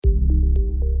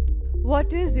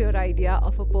What is your idea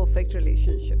of a perfect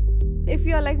relationship? If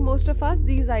you are like most of us,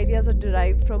 these ideas are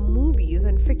derived from movies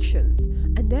and fictions,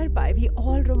 and thereby we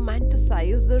all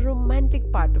romanticize the romantic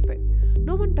part of it.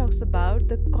 No one talks about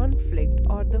the conflict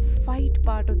or the fight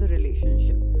part of the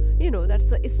relationship. That's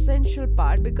the essential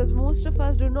part because most of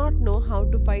us do not know how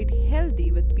to fight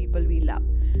healthy with people we love.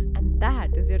 And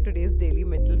that is your today's daily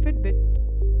mental Fitbit.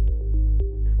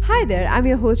 Hi there, I'm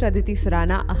your host Aditi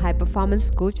Sarana, a high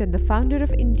performance coach and the founder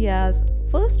of India's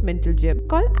first mental gym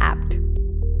called APT.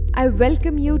 I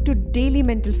welcome you to Daily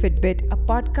Mental Fitbit, a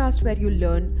podcast where you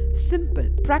learn simple,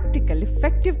 practical,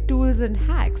 effective tools and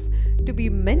hacks to be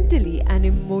mentally and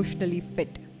emotionally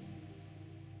fit.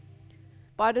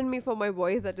 Pardon me for my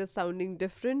voice that is sounding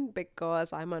different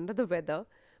because I'm under the weather,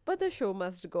 but the show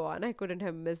must go on. I couldn't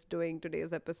have missed doing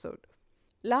today's episode.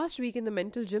 Last week in the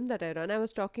mental gym that I run, I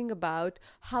was talking about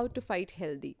how to fight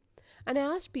healthy. And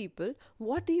I asked people,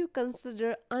 what do you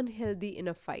consider unhealthy in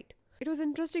a fight? It was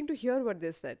interesting to hear what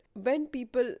they said. When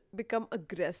people become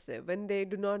aggressive, when they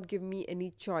do not give me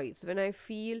any choice, when I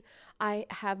feel I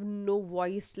have no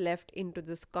voice left into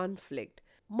this conflict,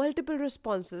 multiple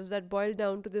responses that boil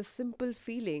down to this simple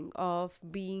feeling of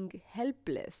being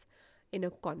helpless in a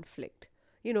conflict.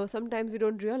 Sometimes we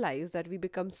don't realize that we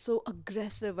become so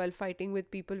aggressive while fighting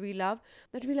with people we love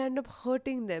that we'll end up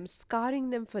hurting them, scarring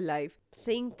them for life,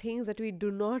 saying things that we do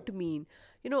not mean.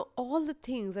 All the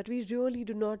things that we really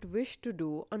do not wish to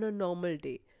do on a normal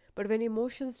day. But when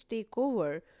emotions take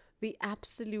over, we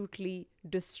absolutely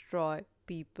destroy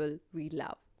people we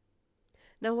love.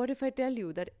 Now, what if I tell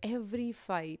you that every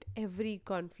fight, every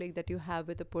conflict that you have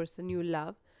with a person you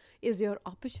love is your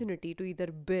opportunity to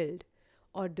either build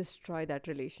or destroy that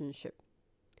relationship?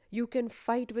 You can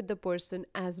fight with the person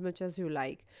as much as you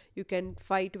like. You can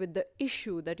fight with the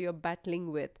issue that you're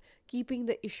battling with, keeping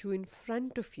the issue in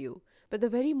front of you. But the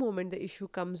very moment the issue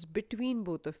comes between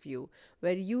both of you,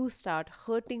 where you start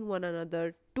hurting one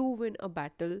another to win a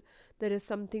battle, there is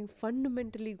something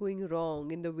fundamentally going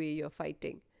wrong in the way you're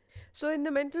fighting. So in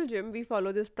the mental gym, we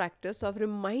follow this practice of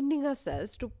reminding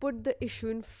ourselves to put the issue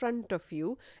in front of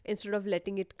you instead of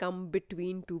letting it come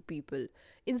between two people.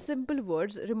 In simple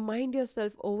words, remind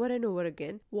yourself over and over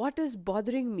again, what is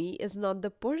bothering me is not the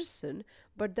person,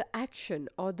 but the action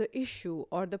or the issue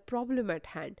or the problem at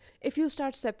hand. If you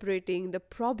start separating the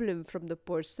problem from the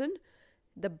person,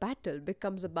 the battle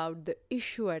becomes about the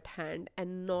issue at hand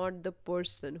and not the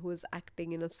person who is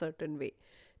acting in a certain way.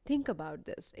 Think about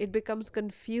this. It becomes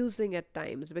confusing at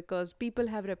times because people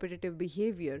have repetitive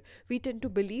behavior. We tend to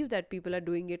believe that people are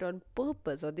doing it on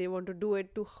purpose or they want to do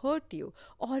it to hurt you,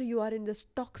 or you are in this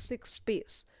toxic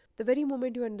space. The very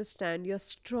moment you understand you're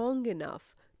strong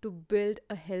enough to build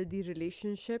a healthy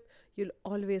relationship, you'll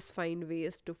always find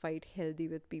ways to fight healthy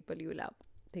with people you love.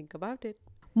 Think about it.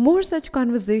 More such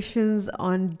conversations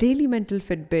on Daily Mental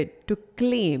Fitbit to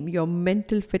claim your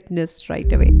mental fitness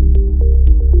right away.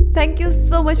 Thank you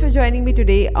so much for joining me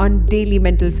today on Daily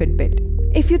Mental Fitbit.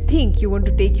 If you think you want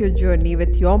to take your journey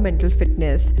with your mental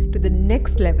fitness to the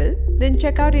next level, then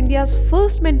check out India's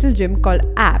first mental gym called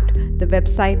APT. The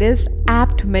website is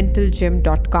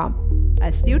aptmentalgym.com.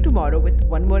 I'll see you tomorrow with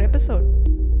one more episode.